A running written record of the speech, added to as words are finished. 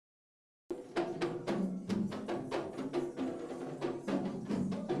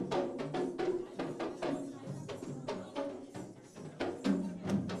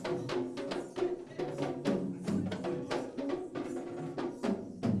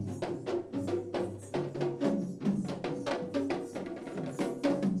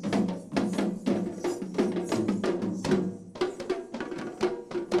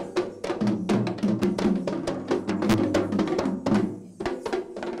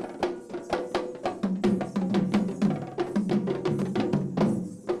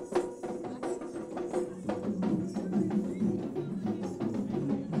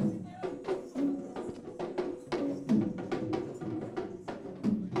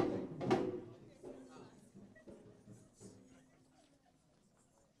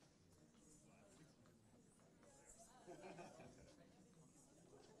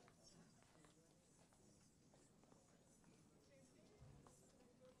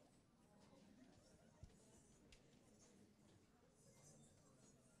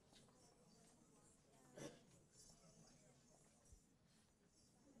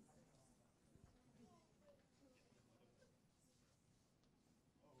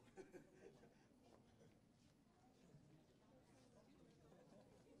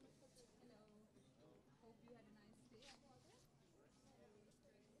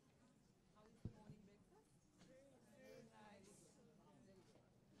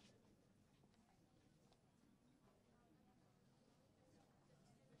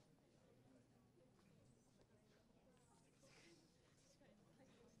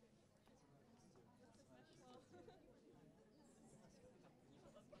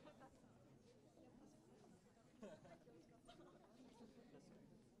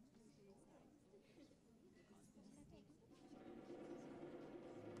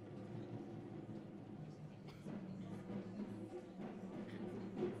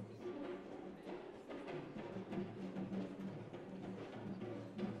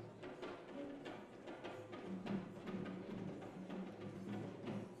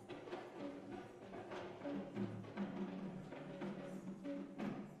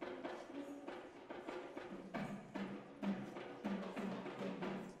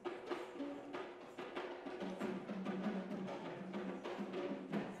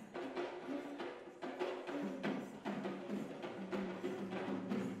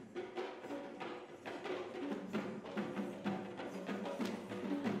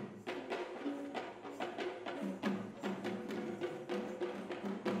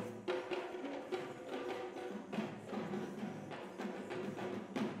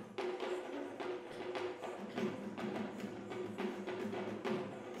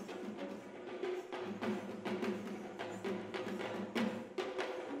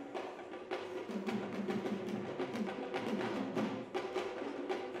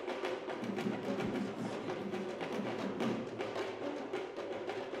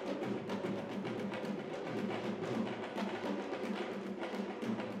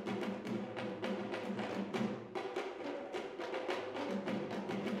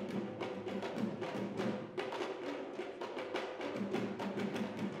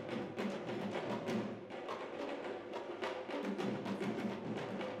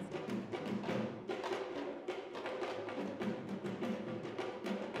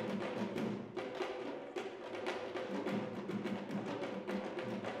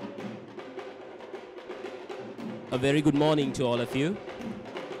A very good morning to all of you.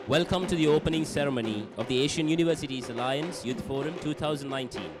 Welcome to the opening ceremony of the Asian Universities Alliance Youth Forum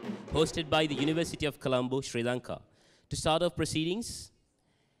 2019, hosted by the University of Colombo, Sri Lanka. To start off proceedings,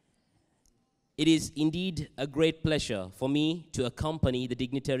 it is indeed a great pleasure for me to accompany the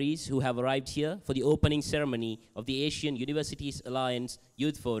dignitaries who have arrived here for the opening ceremony of the Asian Universities Alliance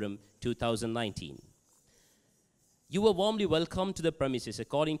Youth Forum 2019. You were warmly welcomed to the premises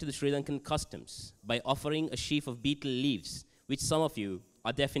according to the Sri Lankan customs by offering a sheaf of betel leaves, which some of you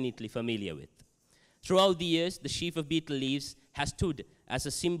are definitely familiar with. Throughout the years, the sheaf of betel leaves has stood as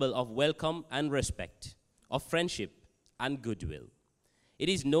a symbol of welcome and respect, of friendship and goodwill. It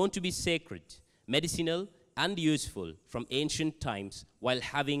is known to be sacred, medicinal, and useful from ancient times while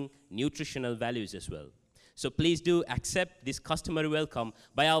having nutritional values as well. So please do accept this customary welcome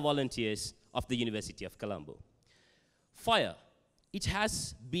by our volunteers of the University of Colombo. Fire, it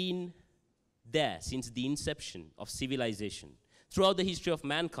has been there since the inception of civilization. Throughout the history of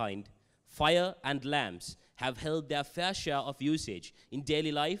mankind, fire and lamps have held their fair share of usage in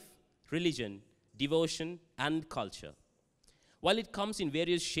daily life, religion, devotion, and culture. While it comes in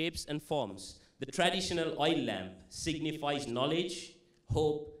various shapes and forms, the traditional oil lamp signifies knowledge,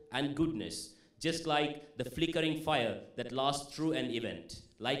 hope, and goodness, just like the flickering fire that lasts through an event,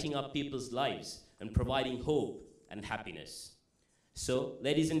 lighting up people's lives and providing hope and happiness. So,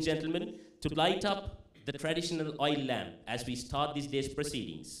 ladies and gentlemen, to light up the traditional oil lamp as we start this day's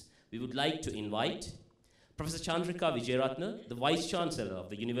proceedings, we would like to invite Professor Chandrika Vijayaratna, the Vice Chancellor of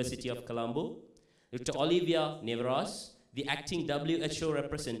the University of Colombo, Dr. Olivia Nevaras, the acting WHO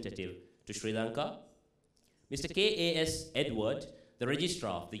representative to Sri Lanka, Mr. K.A.S. Edward, the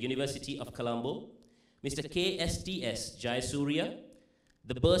Registrar of the University of Colombo, Mr. K.S.T.S. Jayasurya,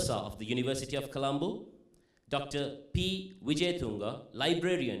 the Bursar of the University of Colombo, Dr. P. Wijayatunga,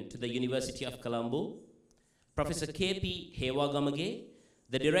 Librarian to the University of Colombo, Professor K.P. Hewagamage,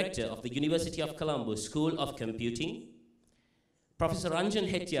 the Director of the University of Colombo School of Computing, Professor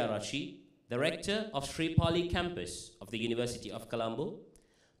Ranjan Hettiarachi, the Rector of Sri Pali Campus of the University of Colombo,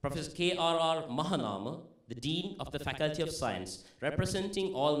 Professor K.R.R. Mahanama, the Dean of the Faculty of Science,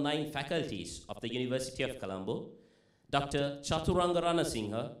 representing all 9 faculties of the University of Colombo, Dr. Chaturanga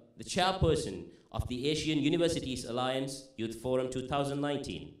Ranasinghe, the Chairperson of the Asian Universities Alliance Youth Forum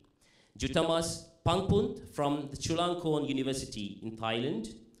 2019, Jutamas Pangpunt from the Chulalongkorn University in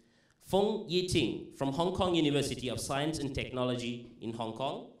Thailand, Fong Yiting from Hong Kong University of Science and Technology in Hong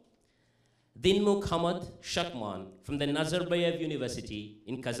Kong, Dinmuk Hamad Shakman from the Nazarbayev University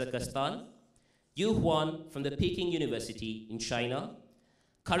in Kazakhstan, Yu Huan from the Peking University in China,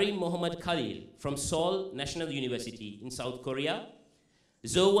 Karim Mohammad Khalil from Seoul National University in South Korea,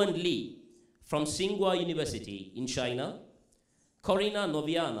 Zhouwen Li from Tsinghua University in China, Corina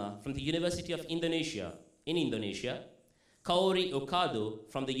Noviana from the University of Indonesia in Indonesia, Kaori Okado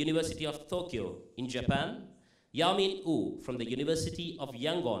from the University of Tokyo in Japan, Yamin Wu from the University of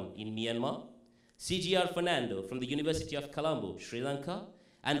Yangon in Myanmar, CGR Fernando from the University of Colombo, Sri Lanka,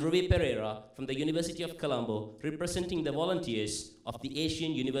 and Ruby Pereira from the University of Colombo, representing the volunteers of the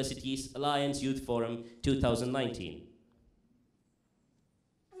Asian Universities Alliance Youth Forum 2019.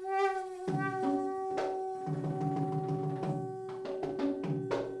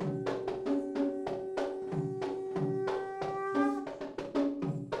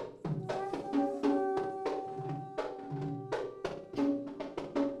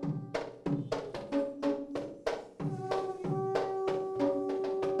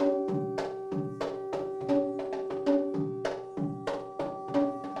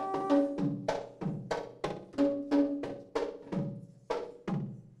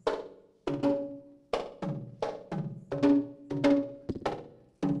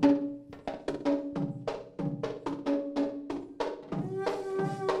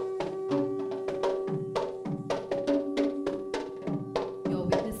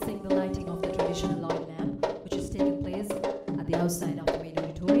 Outside of the main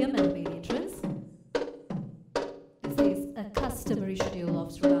auditorium and the main entrance. This is a customary schedule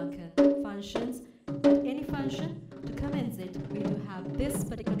of Sri Lankan functions. At any function, to commence it, we do have this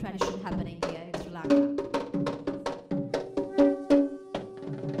particular tradition happening here in Sri Lanka.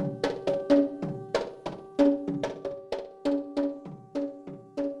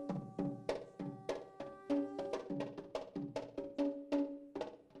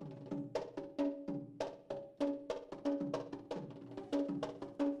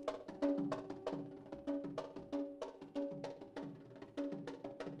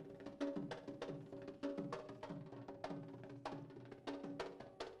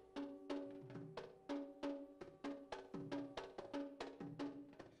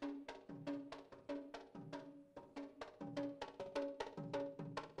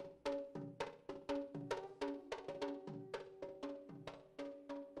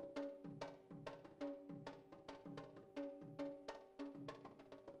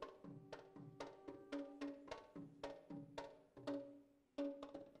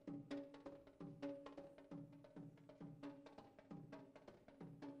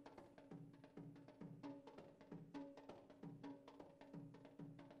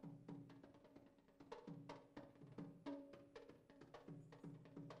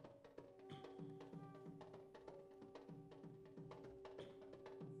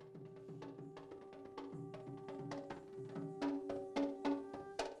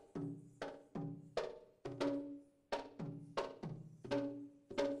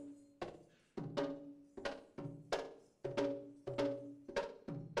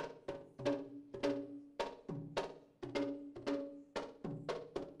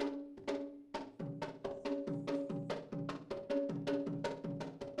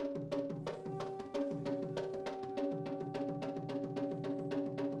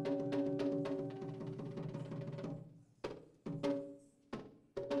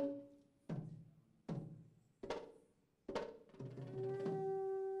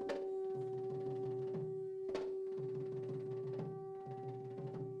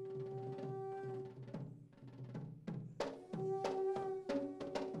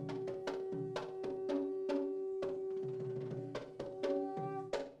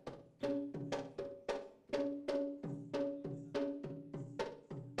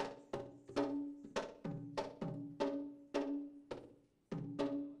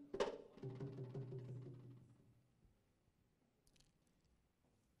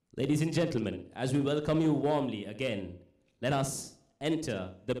 Ladies and gentlemen, as we welcome you warmly again, let us enter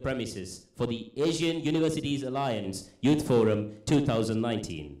the premises for the Asian Universities Alliance Youth Forum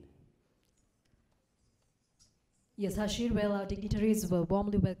 2019. Yes, Hashir, well, our dignitaries were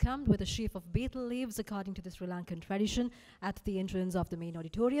warmly welcomed with a sheaf of betel leaves according to the Sri Lankan tradition at the entrance of the main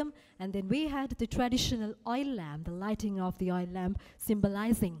auditorium. And then we had the traditional oil lamp, the lighting of the oil lamp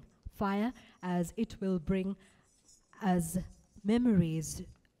symbolizing fire, as it will bring us memories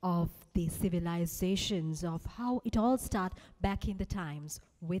of the civilizations, of how it all started back in the times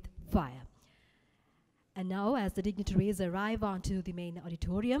with fire. And now as the dignitaries arrive onto the main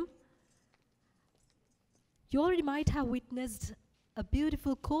auditorium, you already might have witnessed a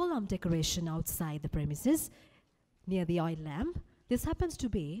beautiful column decoration outside the premises near the oil lamp. This happens to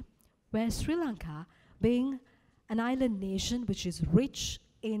be where Sri Lanka, being an island nation which is rich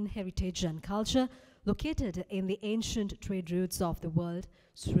in heritage and culture, located in the ancient trade routes of the world,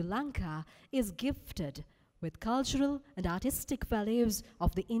 Sri Lanka is gifted with cultural and artistic values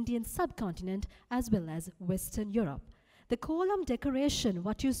of the Indian subcontinent as well as Western Europe. The column decoration,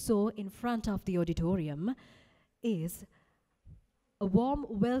 what you saw in front of the auditorium, is a warm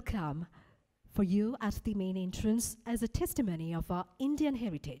welcome for you at the main entrance as a testimony of our Indian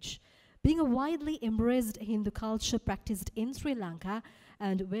heritage. Being a widely embraced Hindu culture practiced in Sri Lanka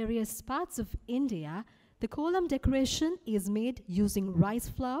and various parts of India, the column decoration is made using rice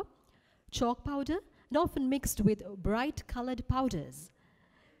flour, chalk powder, and often mixed with bright colored powders.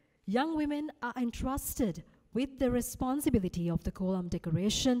 Young women are entrusted with the responsibility of the column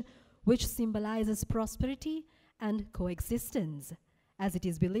decoration, which symbolizes prosperity and coexistence, as it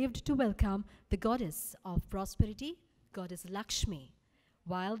is believed to welcome the goddess of prosperity, goddess Lakshmi.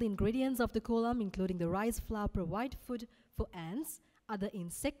 While the ingredients of the column, including the rice flour, provide food for ants, other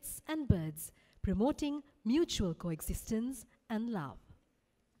insects and birds, promoting mutual coexistence and love.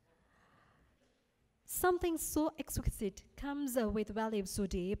 Something so exquisite comes with values so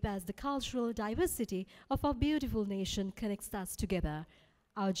deep as the cultural diversity of our beautiful nation connects us together.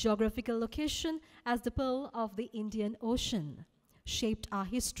 Our geographical location as the pearl of the Indian Ocean shaped our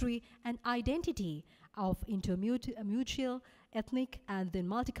history and identity of mutual, ethnic, and then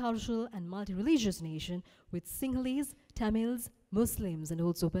multicultural and multi-religious nation with Sinhalese, Tamils, Muslims, and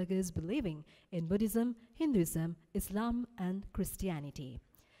also Burghers believing in Buddhism, Hinduism, Islam, and Christianity.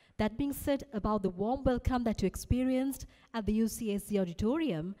 That being said, about the warm welcome that you experienced at the UCAC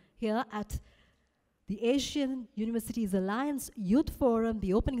Auditorium here at the Asian Universities Alliance Youth Forum,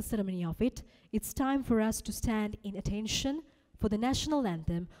 the opening ceremony of it, it's time for us to stand in attention for the national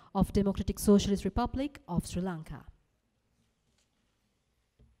anthem of Democratic Socialist Republic of Sri Lanka.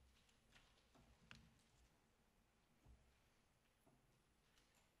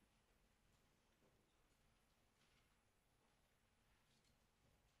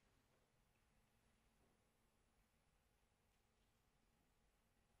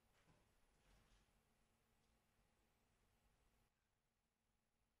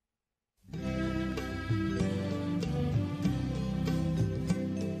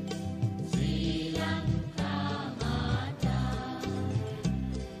 Sri Lanka.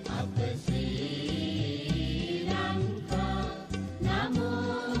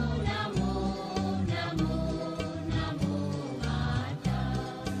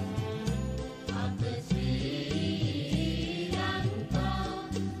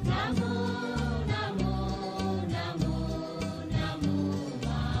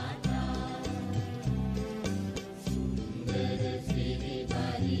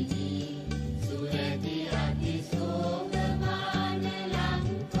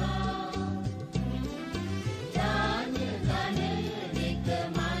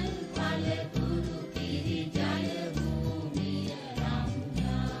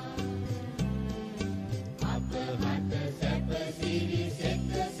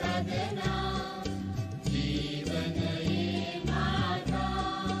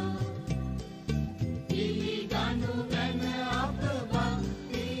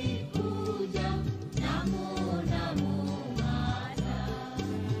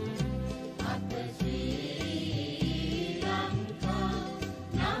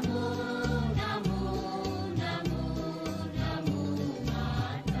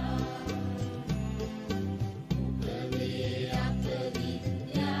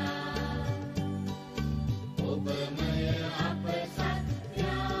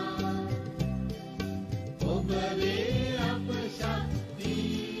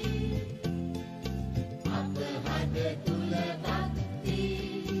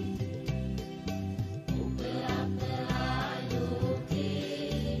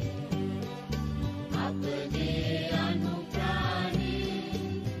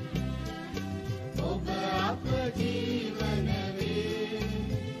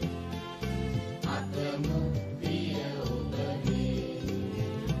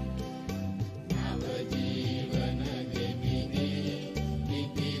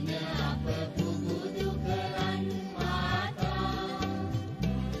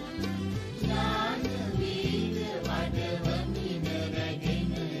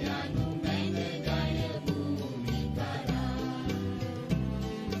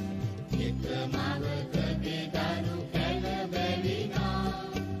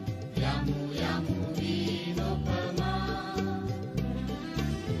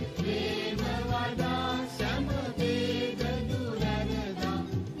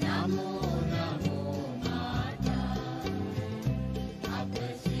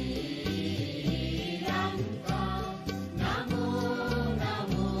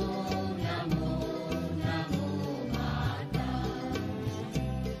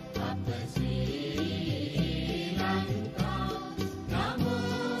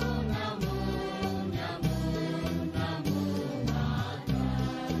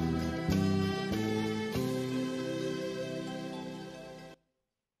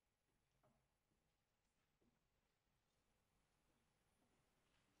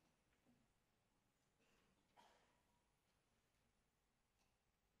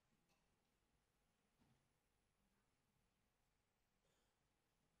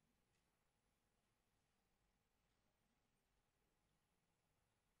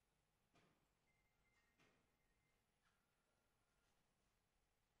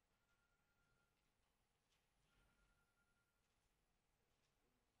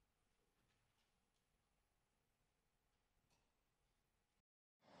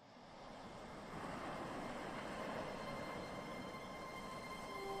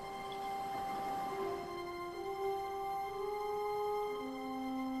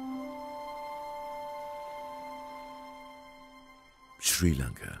 Sri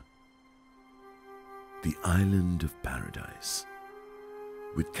Lanka, the island of paradise,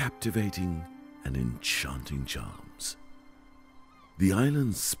 with captivating and enchanting charms. The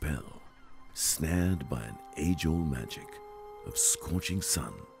island's spell, snared by an age-old magic of scorching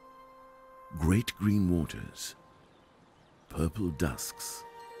sun, great green waters, purple dusks,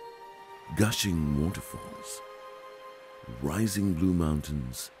 gushing waterfalls, rising blue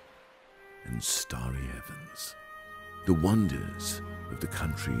mountains, and starry heavens, the wonders of the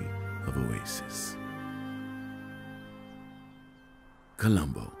country of oasis.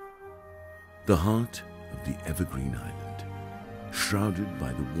 Colombo, the heart of the evergreen island, shrouded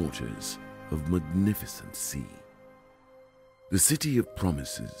by the waters of magnificent sea. The city of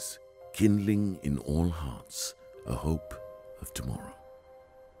promises, kindling in all hearts a hope of tomorrow.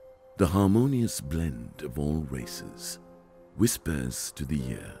 The harmonious blend of all races whispers to the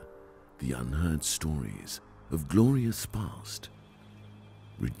ear the unheard stories of glorious past,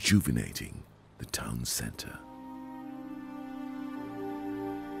 rejuvenating the town center.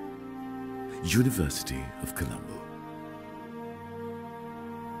 University of Colombo.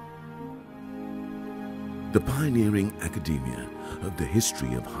 The pioneering academia of the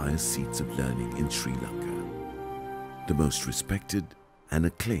history of higher seats of learning in Sri Lanka, the most respected and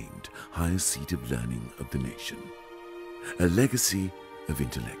acclaimed higher seat of learning of the nation, a legacy of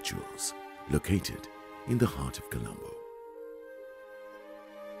intellectuals located in the heart of Colombo.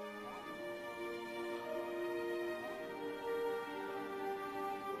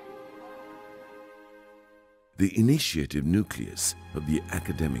 The initiative nucleus of the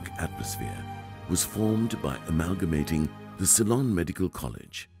academic atmosphere was formed by amalgamating the Ceylon Medical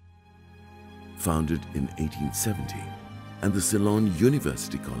College, founded in 1870, and the Ceylon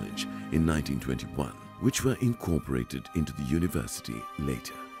University College in 1921, which were incorporated into the university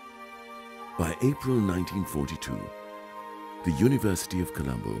later. By April 1942, the University of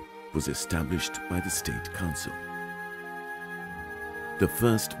Colombo was established by the State Council. The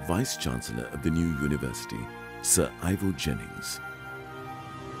first Vice-Chancellor of the new university, Sir Ivo Jennings,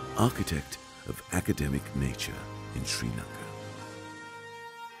 architect of academic nature in Sri Lanka.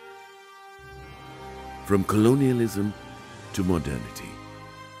 From colonialism to modernity,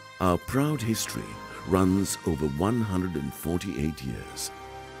 our proud history runs over 148 years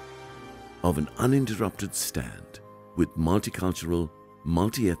of an uninterrupted stand with multicultural,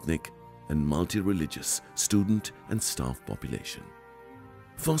 multi-ethnic and multi-religious student and staff population,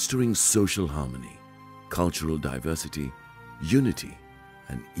 fostering social harmony, cultural diversity, unity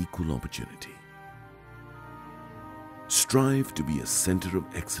and equal opportunity. Strive to be a center of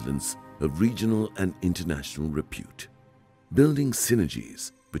excellence of regional and international repute, building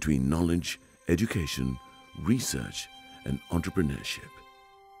synergies between knowledge, education, research and entrepreneurship.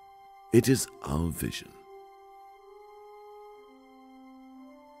 It is our vision.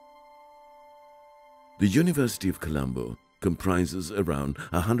 The University of Colombo comprises around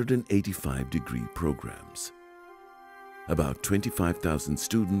 185 degree programs, about 25,000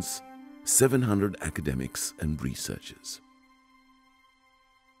 students, 700 academics and researchers.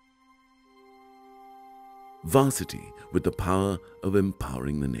 Varsity with the power of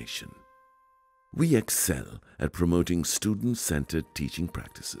empowering the nation. We excel at promoting student-centered teaching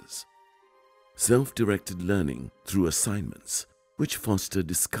practices, self-directed learning through assignments which foster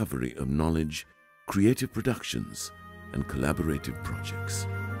discovery of knowledge, creative productions, and collaborative projects.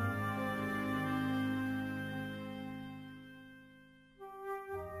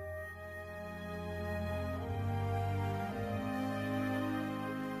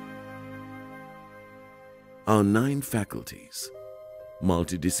 Our 9 faculties,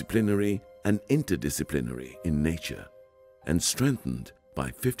 multidisciplinary and interdisciplinary in nature, and strengthened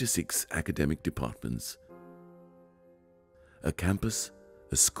by 56 academic departments, a campus,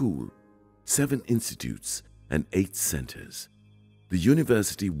 a school, 7 institutes, and 8 centers. The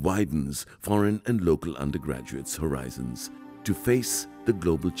university widens foreign and local undergraduates' horizons to face the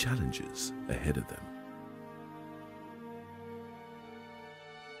global challenges ahead of them.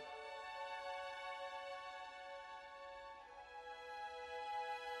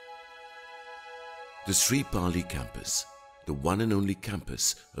 The Sri Pali campus, the one and only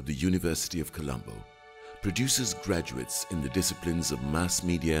campus of the University of Colombo, produces graduates in the disciplines of mass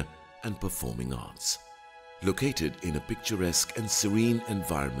media and performing arts. Located in a picturesque and serene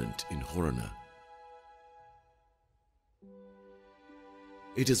environment in Horana,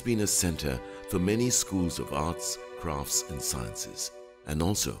 it has been a center for many schools of arts, crafts and sciences, and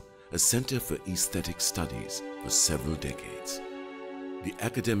also a center for aesthetic studies for several decades. The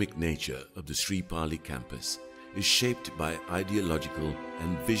academic nature of the Sri Pali campus is shaped by ideological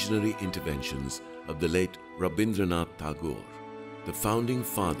and visionary interventions of the late Rabindranath Tagore, the founding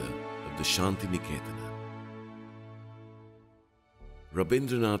father of the Shantiniketana.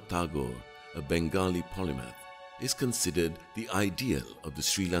 Rabindranath Tagore, a Bengali polymath, is considered the ideal of the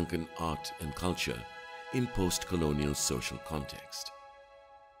Sri Lankan art and culture in post-colonial social context.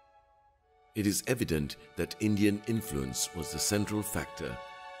 It is evident that Indian influence was the central factor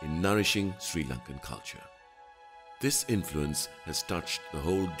in nourishing Sri Lankan culture. This influence has touched the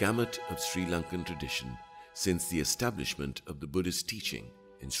whole gamut of Sri Lankan tradition since the establishment of the Buddhist teaching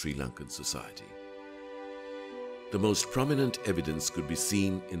in Sri Lankan society. The most prominent evidence could be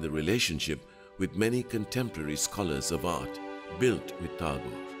seen in the relationship with many contemporary scholars of art built with Tagore.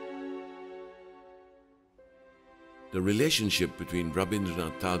 The relationship between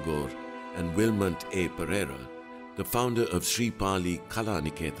Rabindranath Tagore and Wilmot A. Pereira, the founder of Sri Pali Kala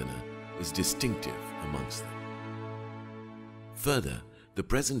Niketana, is distinctive amongst them. Further, the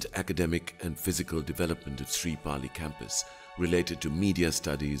present academic and physical development of Sri Pali campus related to media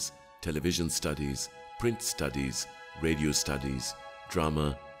studies, television studies, print studies, radio studies,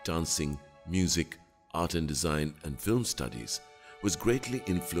 drama, dancing, music, art and design, and film studies was greatly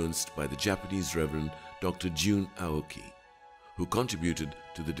influenced by the Japanese Reverend Dr. Jun Aoki, who contributed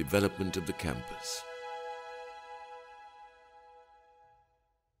to the development of the campus.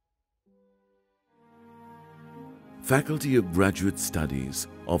 Faculty of Graduate Studies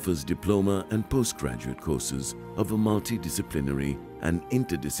offers diploma and postgraduate courses of a multidisciplinary and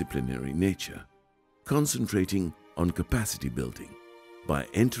interdisciplinary nature, concentrating on capacity building by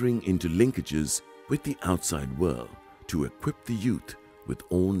entering into linkages with the outside world to equip the youth with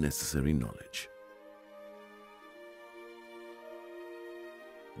all necessary knowledge.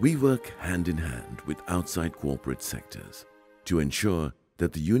 We work hand in hand with outside corporate sectors to ensure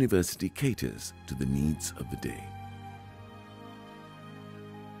that the university caters to the needs of the day.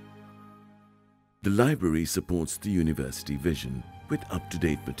 The library supports the university vision with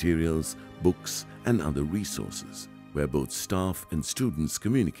up-to-date materials, books, and other resources where both staff and students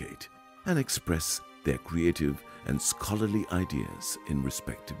communicate and express their creative and scholarly ideas in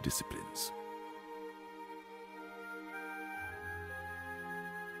respective disciplines.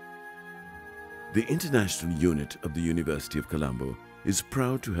 The international unit of the University of Colombo is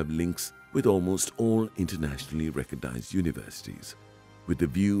proud to have links with almost all internationally recognized universities, with the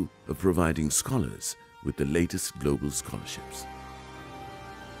view of providing scholars with the latest global scholarships.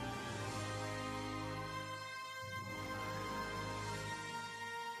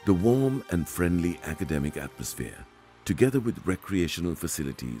 The warm and friendly academic atmosphere, together with recreational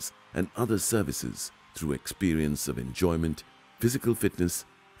facilities and other services through experience of enjoyment, physical fitness,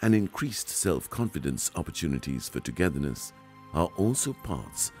 and increased self-confidence opportunities for togetherness, are also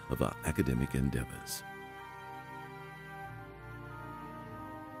parts of our academic endeavors.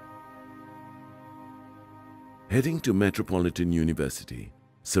 Heading to Metropolitan University,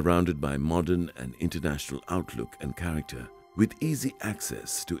 surrounded by modern and international outlook and character, with easy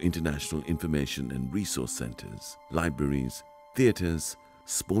access to international information and resource centers, libraries, theaters,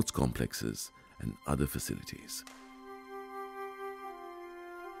 sports complexes, and other facilities.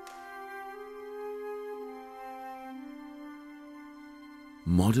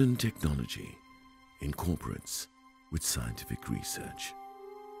 Modern technology incorporates with scientific research,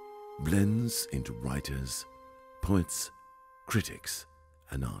 blends into writers, poets, critics,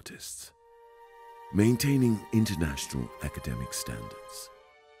 and artists, maintaining international academic standards,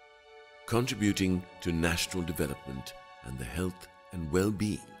 contributing to national development and the health and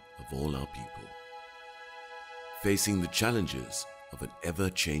well-being of all our people, facing the challenges of an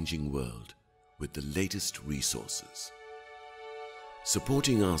ever-changing world with the latest resources,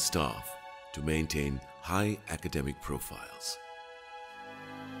 supporting our staff to maintain high academic profiles.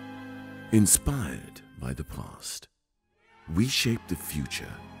 Inspired by the past, we shape the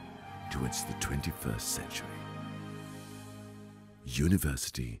future towards the 21st century.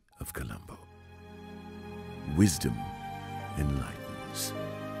 University of Colombo. Wisdom enlightens.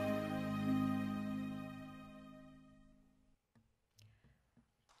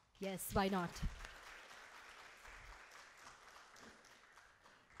 Yes, why not?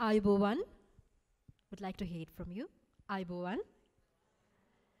 Ayubowan, would like to hear from you. Ayubowan.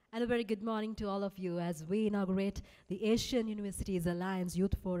 And a very good morning to all of you as we inaugurate the Asian Universities Alliance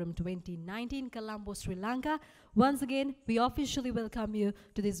Youth Forum 2019 Colombo, Sri Lanka. Once again, we officially welcome you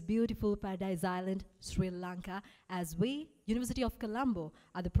to this beautiful paradise island, Sri Lanka, as we, University of Colombo,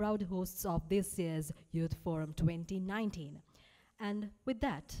 are the proud hosts of this year's Youth Forum 2019. And with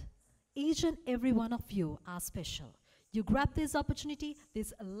that, each and every one of you are special. You grab this opportunity,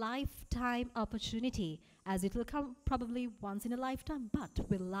 this lifetime opportunity, as it will come probably once in a lifetime, but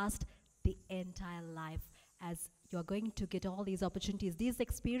will last the entire life as you're going to get all these opportunities, these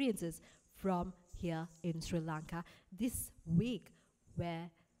experiences from here in Sri Lanka this week, where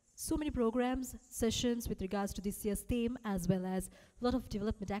so many programs, sessions with regards to this year's theme, as well as a lot of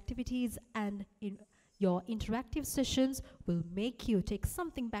development activities, and in your interactive sessions will make you take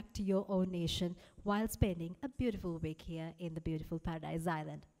something back to your own nation while spending a beautiful week here in the beautiful Paradise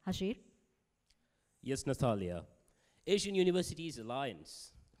Island. Hashir? Yes, Natalia. Asian Universities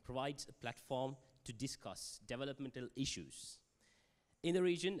Alliance provides a platform to discuss developmental issues in the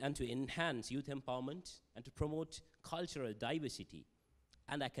region and to enhance youth empowerment and to promote cultural diversity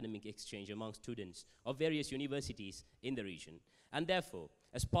and academic exchange among students of various universities in the region. And therefore,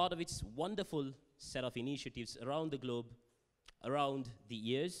 as part of its wonderful set of initiatives around the globe, around the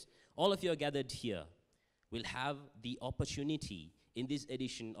years, all of you are gathered here will have the opportunity in this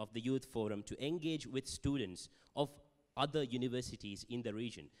edition of the Youth Forum to engage with students of other universities in the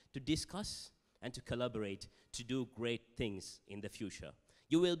region, to discuss and to collaborate to do great things in the future.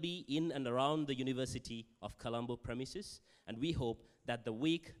 You will be in and around the University of Colombo premises, and we hope that the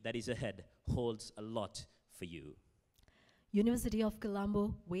week that is ahead holds a lot for you. University of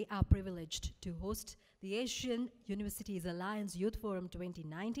Colombo, we are privileged to host the Asian Universities Alliance Youth Forum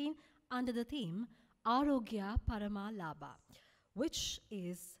 2019 under the theme Arogya Parama Labha, which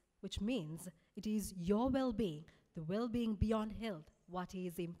means it is your well-being, the well-being beyond health, what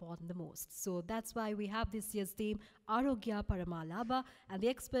is important the most. So that's why we have this year's theme, Arogya Parama Labha, and the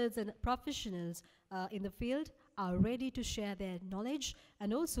experts and professionals in the field are ready to share their knowledge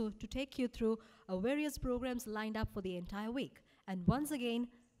and also to take you through various programs lined up for the entire week. And once again,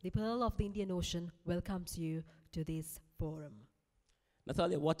 the Pearl of the Indian Ocean welcomes you to this forum.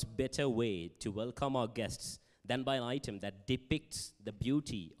 Natalia, what better way to welcome our guests than by an item that depicts the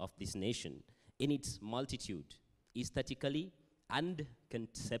beauty of this nation in its multitude, aesthetically and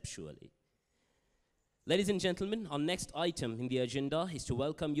conceptually. Ladies and gentlemen, our next item in the agenda is to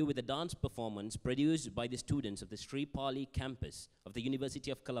welcome you with a dance performance produced by the students of the Sri Pali campus of the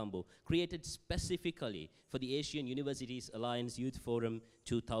University of Colombo, created specifically for the Asian Universities Alliance Youth Forum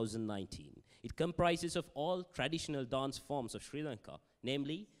 2019. It comprises of all traditional dance forms of Sri Lanka,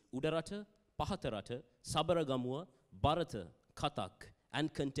 namely Udarata, Pahatarata, Sabaragamua, Bharata, Kathak,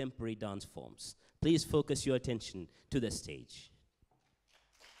 and contemporary dance forms. Please focus your attention to the stage.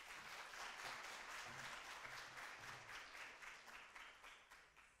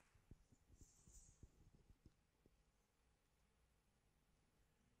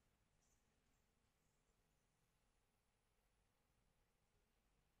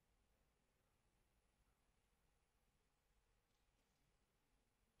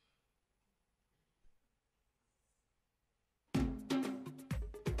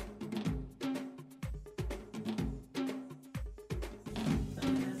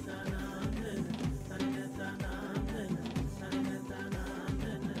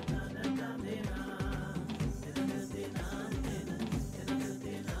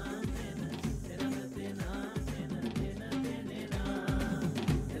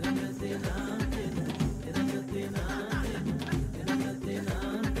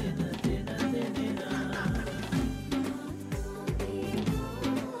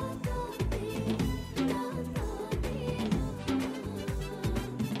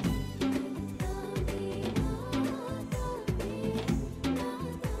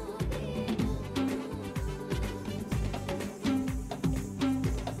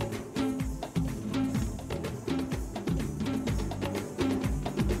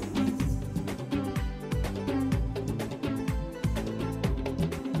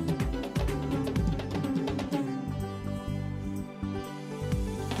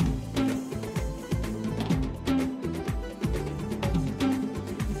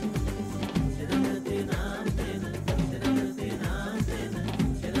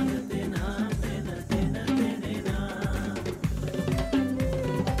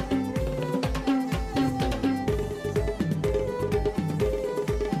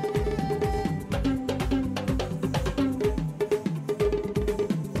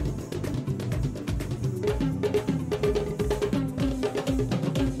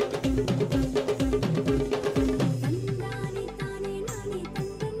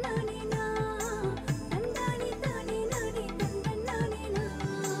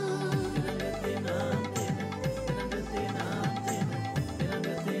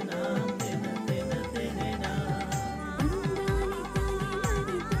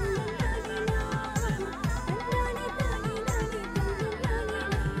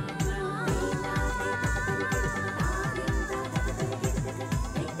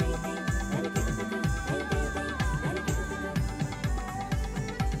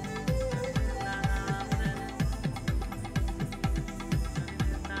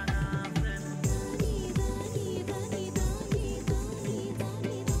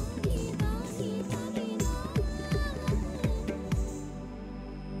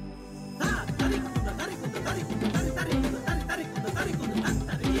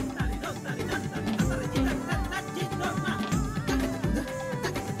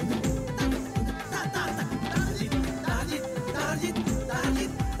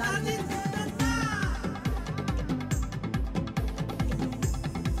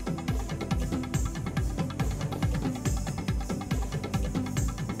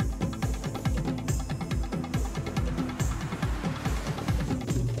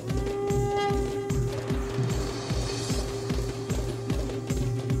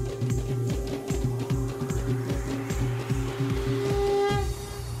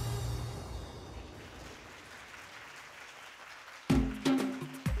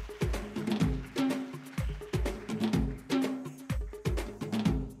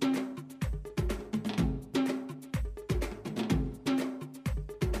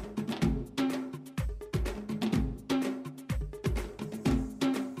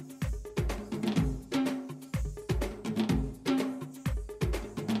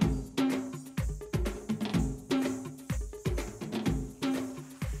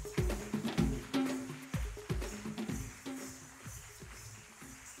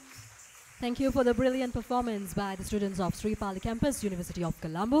 Thank you for the brilliant performance by the students of Sri Pali Campus, University of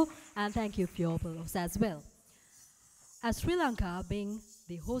Colombo, and thank you for your applause as well. As Sri Lanka being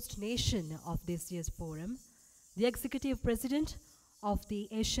the host nation of this year's forum, the Executive President of the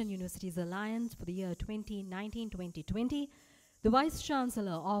Asian Universities Alliance for the year 2019-2020, the Vice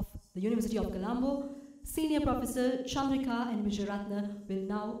Chancellor of the University of Colombo, Senior Professor Chandrika and Vijayaratna will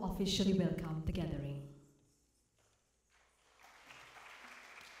now officially welcome the gathering.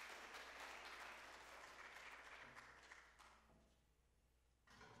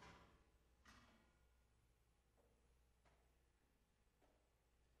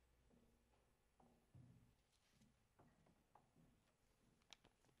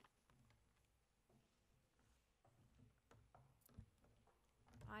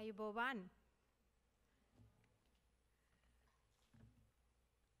 Ayubowan.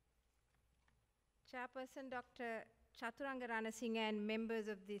 Chairperson Dr. Chaturanga Ranasinghe and members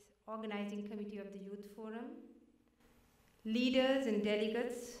of this organizing committee of the Youth Forum, leaders and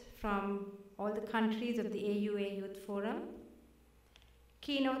delegates from all the countries of the AUA Youth Forum,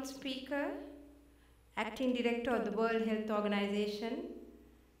 keynote speaker, acting director of the World Health Organization,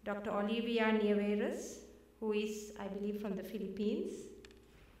 Dr. Olivia Nieves, who is, I believe, from the Philippines,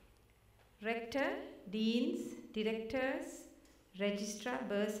 rector, deans, directors, registrar,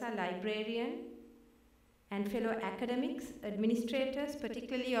 bursar, librarian, and fellow academics, administrators,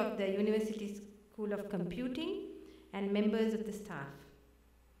 particularly of the University School of Computing, and members of the staff.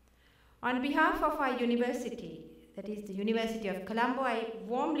 On behalf of our university, that is the University of Colombo, I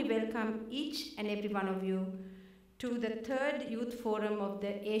warmly welcome each and every one of you to the third Youth Forum of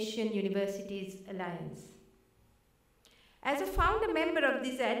the Asian Universities Alliance. As a founder member of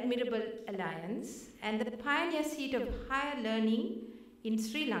this admirable alliance and the pioneer seat of higher learning in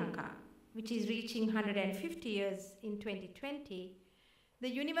Sri Lanka, which is reaching 150 years in 2020, the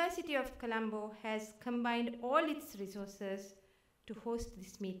University of Colombo has combined all its resources to host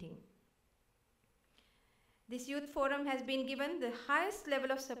this meeting. This Youth Forum has been given the highest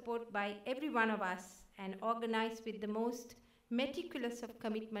level of support by every one of us and organized with the most meticulous of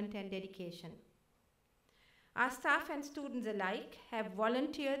commitment and dedication. Our staff and students alike have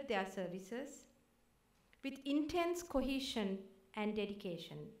volunteered their services with intense cohesion and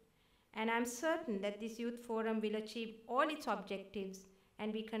dedication. And I'm certain that this Youth Forum will achieve all its objectives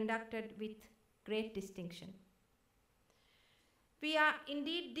and be conducted with great distinction. We are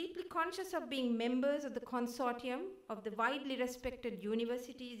indeed deeply conscious of being members of the consortium of the widely respected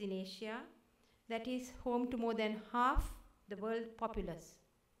universities in Asia that is home to more than half the world populace.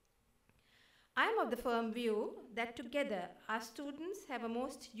 I am of the firm view that together our students have a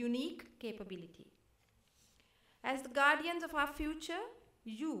most unique capability. As the guardians of our future,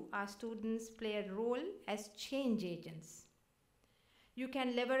 you, our students, play a role as change agents. You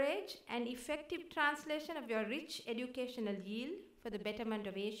can leverage an effective translation of your rich educational yield for the betterment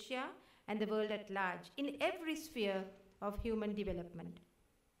of Asia and the world at large in every sphere of human development.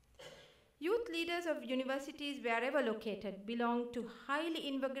 Youth leaders of universities wherever located belong to highly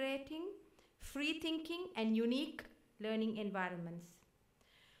invigorating, free-thinking and unique learning environments.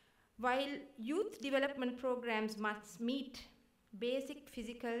 While youth development programs must meet basic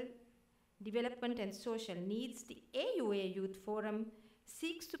physical development and social needs, the AUA Youth Forum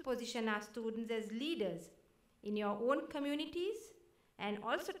seeks to position our students as leaders in your own communities and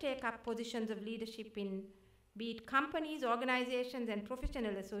also take up positions of leadership in be it companies, organizations, and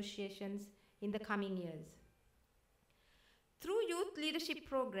professional associations in the coming years. Through youth leadership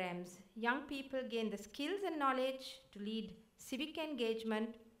programs, young people gain the skills and knowledge to lead civic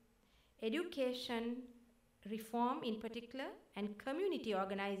engagement, education, reform in particular, and community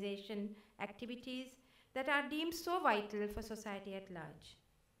organization activities that are deemed so vital for society at large.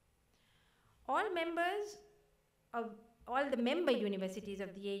 All the member universities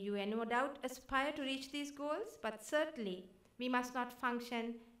of the AUA no doubt aspire to reach these goals, but certainly we must not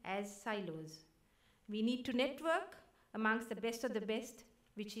function as silos. We need to network amongst the best of the best,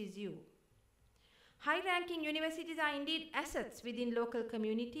 which is you. High-ranking universities are indeed assets within local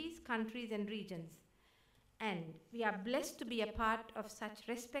communities, countries, and regions. And we are blessed to be a part of such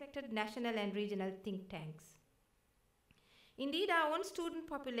respected national and regional think tanks. Indeed, our own student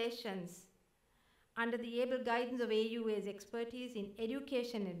populations, under the able guidance of AUA's expertise in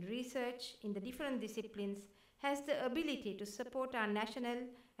education and research in the different disciplines, has the ability to support our national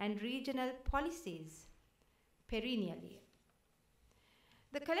and regional policies perennially.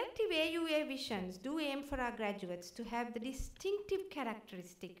 The collective AUA visions do aim for our graduates to have the distinctive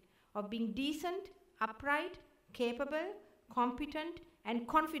characteristic of being decent, upright, capable, competent, and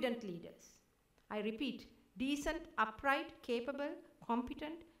confident leaders. I repeat, decent, upright, capable,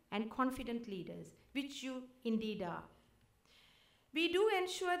 competent, and confident leaders, which you indeed are. We do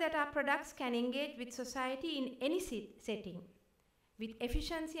ensure that our products can engage with society in any setting with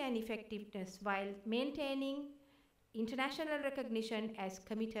efficiency and effectiveness while maintaining international recognition as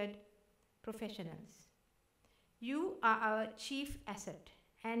committed professionals. You are our chief asset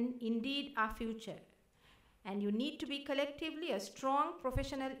and indeed our future, and you need to be collectively a strong,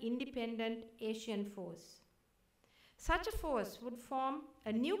 professional, independent Asian force. Such a force would form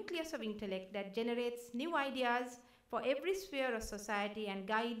a nucleus of intellect that generates new ideas for every sphere of society and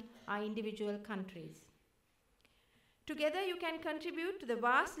guide our individual countries. Together you can contribute to the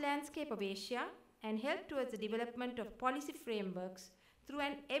vast landscape of Asia and help towards the development of policy frameworks through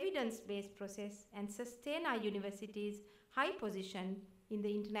an evidence-based process and sustain our university's high position in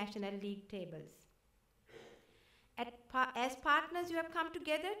the international league tables. As partners, you have come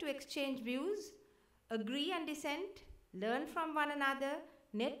together to exchange views, agree and dissent, learn from one another,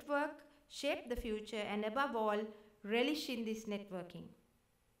 network, shape the future, and above all, relish in this networking.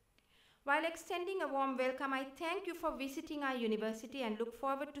 While extending a warm welcome, I thank you for visiting our university and look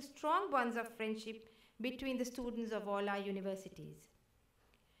forward to strong bonds of friendship between the students of all our universities.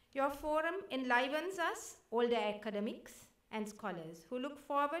 Your forum enlivens us, older academics and scholars, who look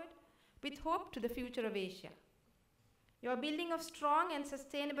forward with hope to the future of Asia. Your building of strong and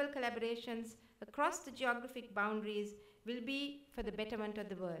sustainable collaborations across the geographic boundaries will be for the betterment of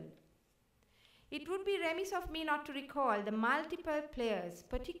the world. It would be remiss of me not to recall the multiple players,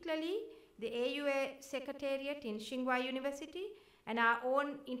 particularly the AUA Secretariat in Tsinghua University and our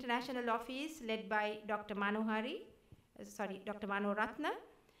own international office led by Dr. Manoratna,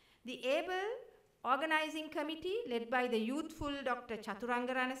 the ABLE Organizing Committee led by the youthful Dr.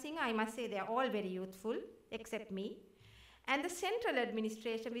 Chaturanga Ranasinghe. I must say they are all very youthful, except me. And the central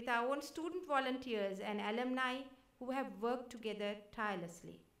administration with our own student volunteers and alumni who have worked together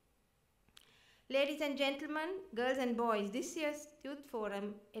tirelessly. Ladies and gentlemen, girls and boys, this year's Youth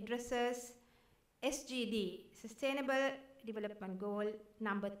Forum addresses SGD, Sustainable Development Goal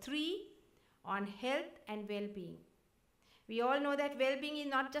number 3 on health and well-being. We all know that well-being is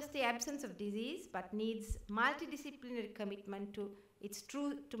not just the absence of disease, but needs multidisciplinary commitment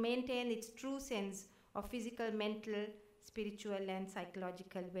to maintain its true sense of physical, mental, spiritual, and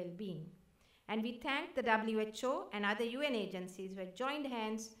psychological well-being. And we thank the WHO and other UN agencies who have joined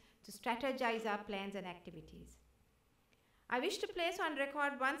hands to strategize our plans and activities. I wish to place on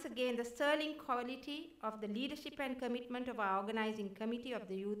record once again the sterling quality of the leadership and commitment of our organizing committee of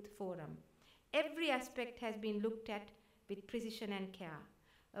the Youth Forum. Every aspect has been looked at with precision and care.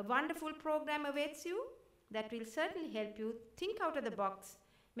 A wonderful program awaits you that will certainly help you think out of the box,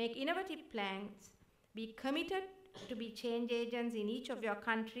 make innovative plans, be committed to be change agents in each of your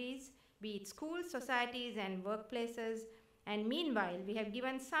countries, be it schools, societies, and workplaces. And meanwhile, we have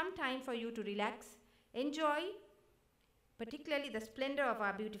given some time for you to relax, enjoy, particularly the splendor of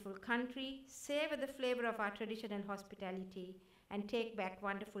our beautiful country, savor the flavor of our traditional hospitality, and take back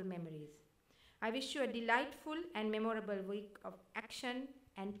wonderful memories. I wish you a delightful and memorable week of action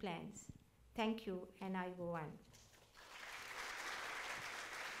and plans. Thank you, and I go on.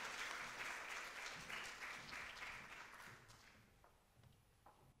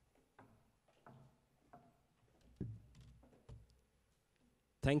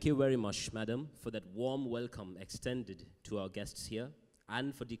 Thank you very much, Madam, for that warm welcome extended to our guests here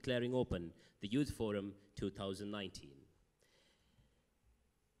and for declaring open the Youth Forum 2019.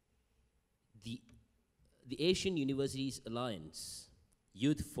 The Asian Universities Alliance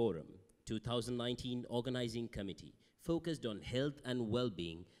Youth Forum 2019 Organizing Committee focused on health and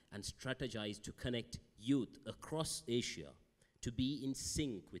well-being and strategized to connect youth across Asia to be in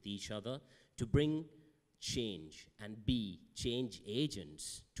sync with each other, to bring change and be change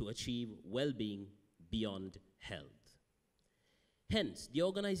agents to achieve well-being beyond health. Hence, the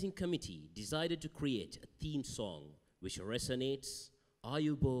organizing committee decided to create a theme song which resonates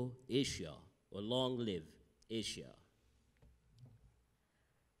Ayubo Asia, or Long Live Asia.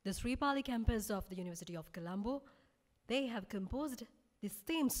 The Sri Pali campus of the University of Colombo, they have composed this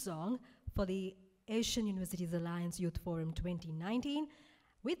theme song for the Asian Universities Alliance Youth Forum 2019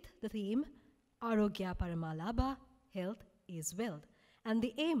 with the theme Arogya Paramalabha, health is wealth, and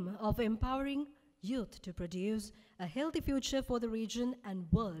the aim of empowering youth to produce a healthy future for the region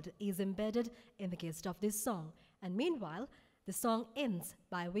and world is embedded in the gist of this song. And meanwhile, the song ends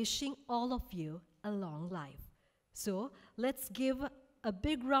by wishing all of you a long life. So let's give a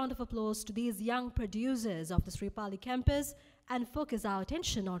big round of applause to these young producers of the Sri Pali campus and focus our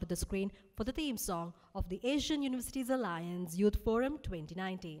attention onto the screen for the theme song of the Asian Universities Alliance Youth Forum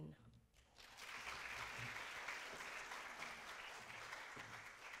 2019.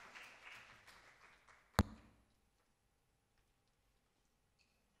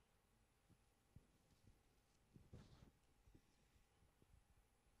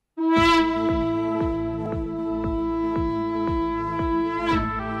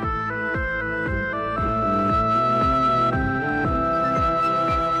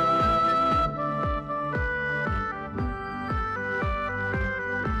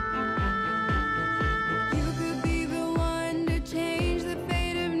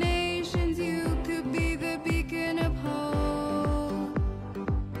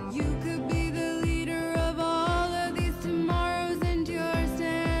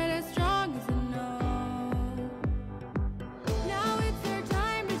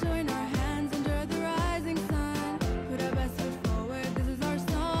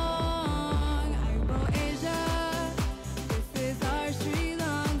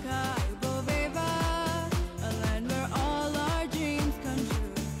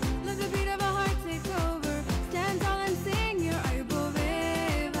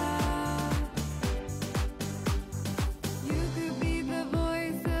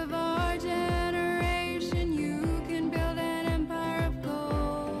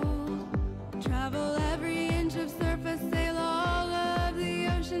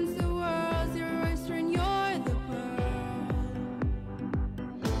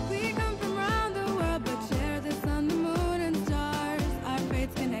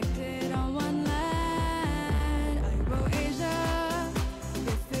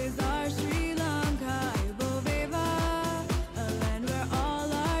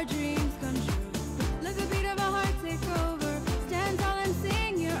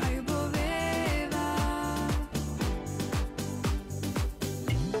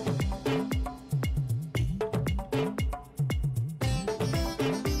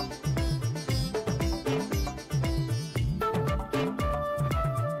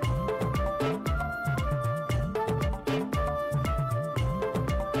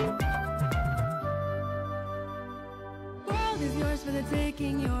 is yours for the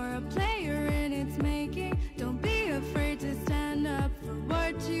taking. You're a player in its making. Don't be afraid to stand up for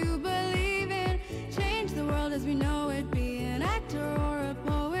what you believe in. Change the world as we know it. Be an actor or a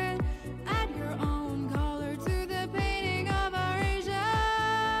poet. Add your own color to the painting of our Asia.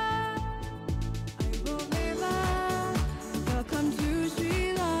 Aibo Beba, welcome to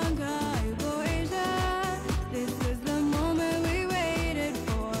Sri Lanka. Aibo Asia, this is the moment we waited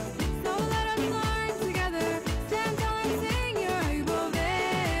for. So let us learn together. Stand tall and sing your Aibo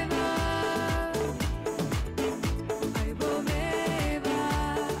Beba. Aibo Beba,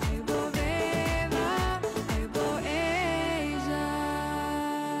 Aibo Beba, Aibo Asia.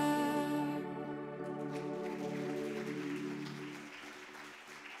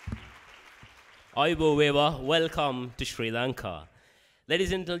 Aibo Wewa, welcome to Sri Lanka.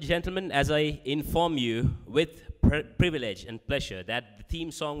 Ladies and gentlemen, as I inform you with privilege and pleasure that the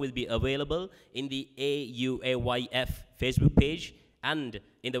theme song will be available in the AUAYF Facebook page and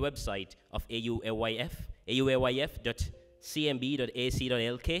in the website of AUAYF, auayf.cmb.ac.lk.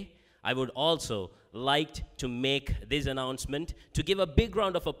 I would also like to make this announcement to give a big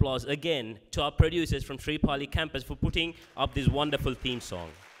round of applause again to our producers from Sri Pali campus for putting up this wonderful theme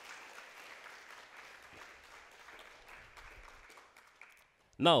song.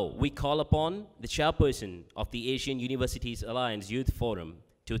 Now, we call upon the chairperson of the Asian Universities Alliance Youth Forum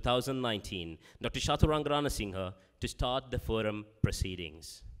 2019, Dr. Chaturanga Singha, to start the forum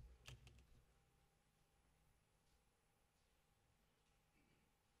proceedings.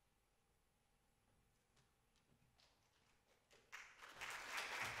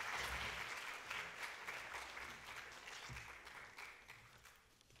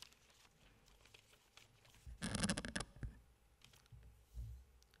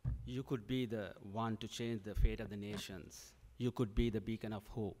 You could be the one to change the fate of the nations. You could be the beacon of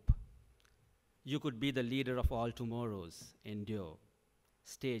hope. You could be the leader of all tomorrows. Endure.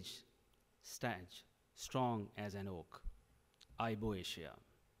 Stand, strong as an oak. Aibo Asia.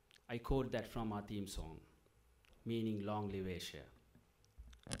 I quote that from our theme song, meaning long live Asia.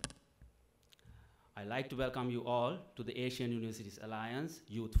 I'd like to welcome you all to the Asian Universities Alliance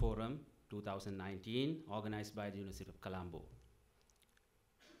Youth Forum 2019, organized by the University of Colombo.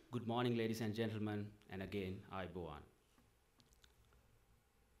 Good morning, ladies and gentlemen, and again, Aiboan.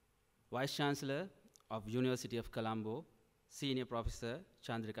 Vice Chancellor of University of Colombo, Senior Professor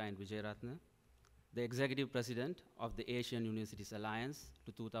Chandrika and Vijayaratna, the Executive President of the Asian Universities Alliance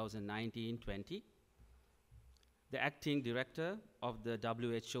to 2019-20, the Acting Director of the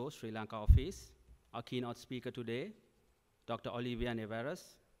WHO Sri Lanka Office, our keynote speaker today, Dr. Olivia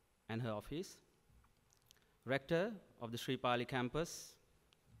Nevares and her office, Rector of the Sri Pali campus,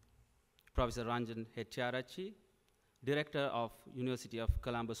 Professor Ranjan Hettiarachchi, Director of University of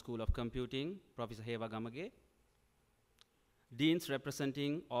Colombo School of Computing, Professor Heva Gamage, Deans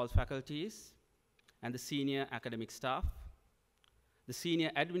representing all faculties, and the senior academic staff, the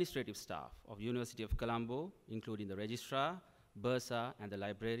senior administrative staff of University of Colombo, including the registrar, bursar, and the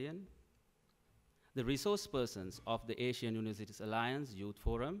librarian, the resource persons of the Asian Universities Alliance Youth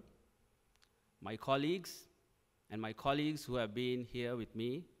Forum, my colleagues, and my colleagues who have been here with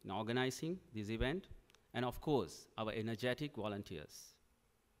me in organizing this event, and of course, our energetic volunteers.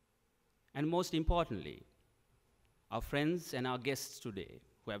 And most importantly, our friends and our guests today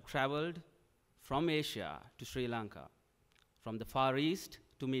who have traveled from Asia to Sri Lanka, from the Far East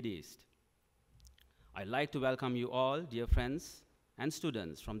to Mid-East. I'd like to welcome you all, dear friends and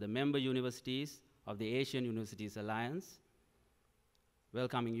students from the member universities of the Asian Universities Alliance,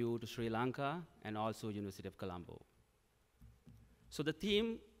 welcoming you to Sri Lanka and also University of Colombo. So the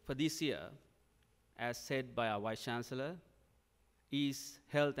theme for this year, as said by our Vice Chancellor, is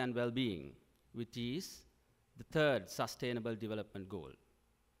health and well-being, which is the third Sustainable Development Goal,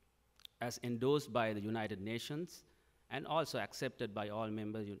 as endorsed by the United Nations and also accepted by all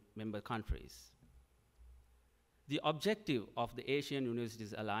member countries. The objective of the Asian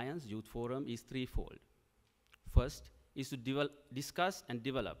Universities Alliance Youth Forum is threefold. First is to discuss and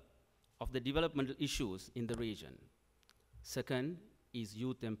develop of the developmental issues in the region. Second is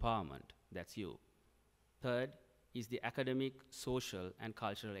youth empowerment, that's you. Third is the academic, social, and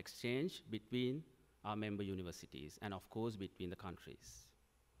cultural exchange between our member universities and of course between the countries.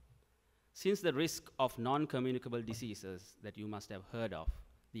 Since the risk of non-communicable diseases that you must have heard of,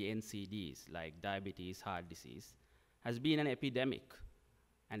 the NCDs like diabetes, heart disease, has been an epidemic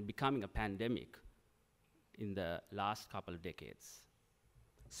and becoming a pandemic in the last couple of decades,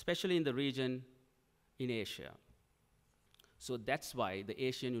 especially in the region in Asia. So that's why the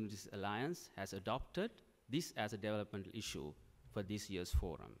Asian Universities Alliance has adopted this as a developmental issue for this year's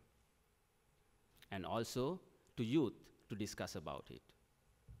forum. And also to youth to discuss about it.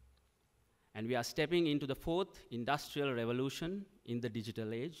 And we are stepping into the fourth industrial revolution in the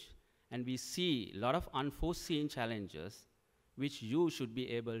digital age, and we see a lot of unforeseen challenges which you should be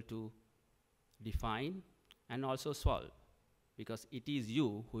able to define and also solve, because it is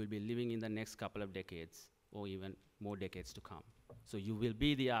you who will be living in the next couple of decades or even more decades to come. So you will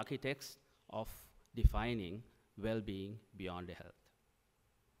be the architects of defining well-being beyond health.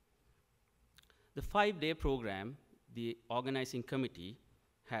 The 5-day program the organizing committee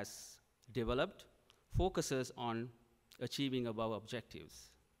has developed focuses on achieving above objectives.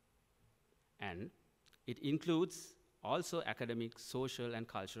 And it includes also academic, social, and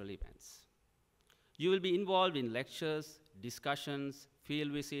cultural events. You will be involved in lectures, discussions,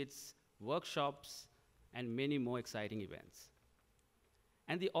 field visits, workshops, and many more exciting events.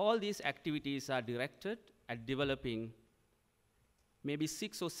 And all these activities are directed at developing maybe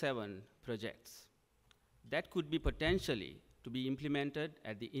 6 or 7 projects that could be potentially to be implemented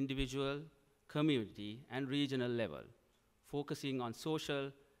at the individual, community, and regional level, focusing on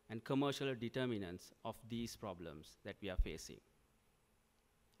social and commercial determinants of these problems that we are facing.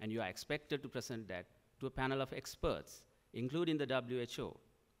 And you are expected to present that to a panel of experts, including the WHO.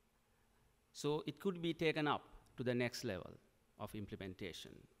 So it could be taken up to the next level of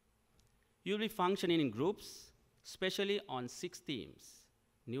implementation. You will be functioning in groups, especially on 6 themes: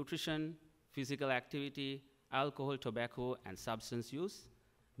 nutrition, physical activity, alcohol, tobacco, and substance use,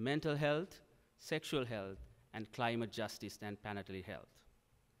 mental health, sexual health, and climate justice and planetary health.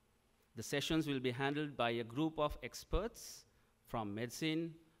 The sessions will be handled by a group of experts from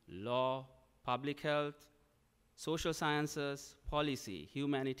medicine, law, public health, social sciences, policy,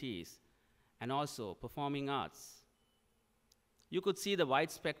 humanities, and also performing arts. You could see the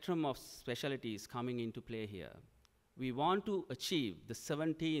wide spectrum of specialties coming into play here. We want to achieve the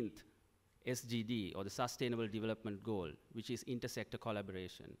 17th SDG, or the Sustainable Development Goal, which is intersector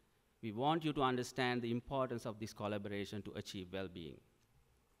collaboration. We want you to understand the importance of this collaboration to achieve well-being.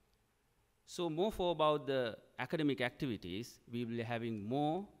 So more about the academic activities, we will be having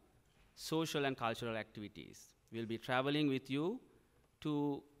more social and cultural activities. We'll be traveling with you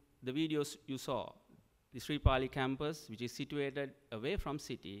to the videos you saw, the Sripali campus, which is situated away from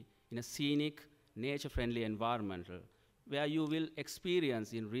city in a scenic, nature-friendly environment, where you will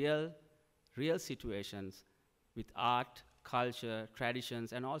experience in real situations with art, culture,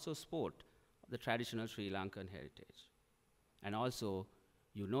 traditions, and also sport, the traditional Sri Lankan heritage. And also,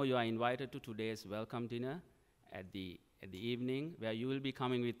 you know you are invited to today's welcome dinner at the evening, where you will be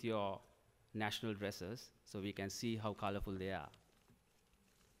coming with your national dresses, so we can see how colorful they are.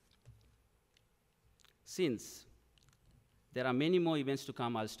 Since there are many more events to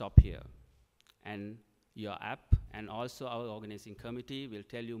come, I'll stop here. And your app and also our organizing committee will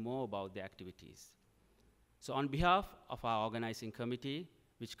tell you more about the activities. So on behalf of our organizing committee,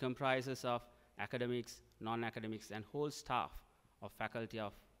 which comprises of academics, non-academics, and whole staff of faculty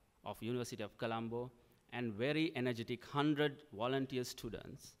of University of Colombo, and very energetic 100 volunteer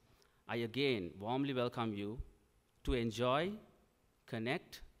students, I again warmly welcome you to enjoy,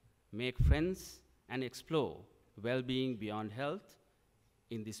 connect, make friends, and explore well-being beyond health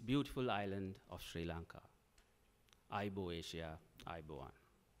in this beautiful island of Sri Lanka. Aibo Asia, Aiboan.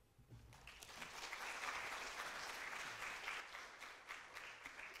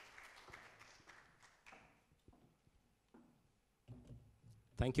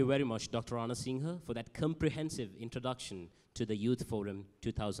 Thank you very much, Dr. Anna Singha, for that comprehensive introduction to the Youth Forum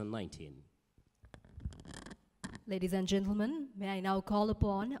 2019. Ladies and gentlemen, may I now call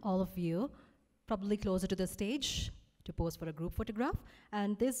upon all of you, probably closer to the stage, to pose for a group photograph.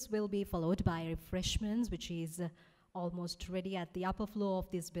 And this will be followed by refreshments, which is almost ready at the upper floor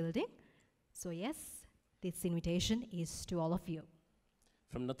of this building. So yes, this invitation is to all of you.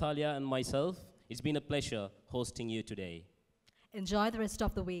 From Natalia and myself, it's been a pleasure hosting you today. Enjoy the rest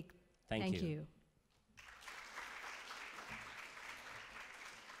of the week. Thank you. you.